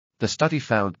the study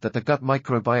found that the gut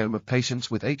microbiome of patients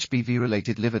with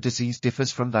HBV-related liver disease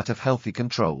differs from that of healthy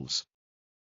controls.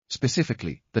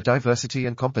 Specifically, the diversity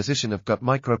and composition of gut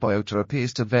microbiota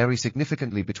appears to vary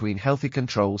significantly between healthy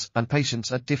controls and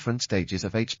patients at different stages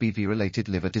of HBV-related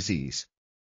liver disease.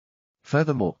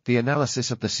 Furthermore, the analysis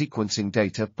of the sequencing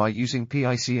data by using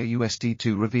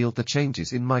PICA-USD2 revealed the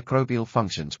changes in microbial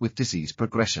functions with disease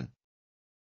progression.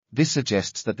 This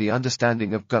suggests that the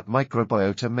understanding of gut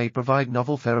microbiota may provide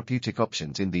novel therapeutic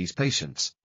options in these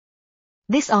patients.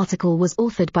 This article was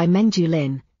authored by Meng-Ju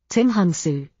Lin, Tung-Hung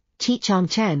Su, Chieh-Chang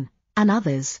Chen, and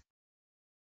others.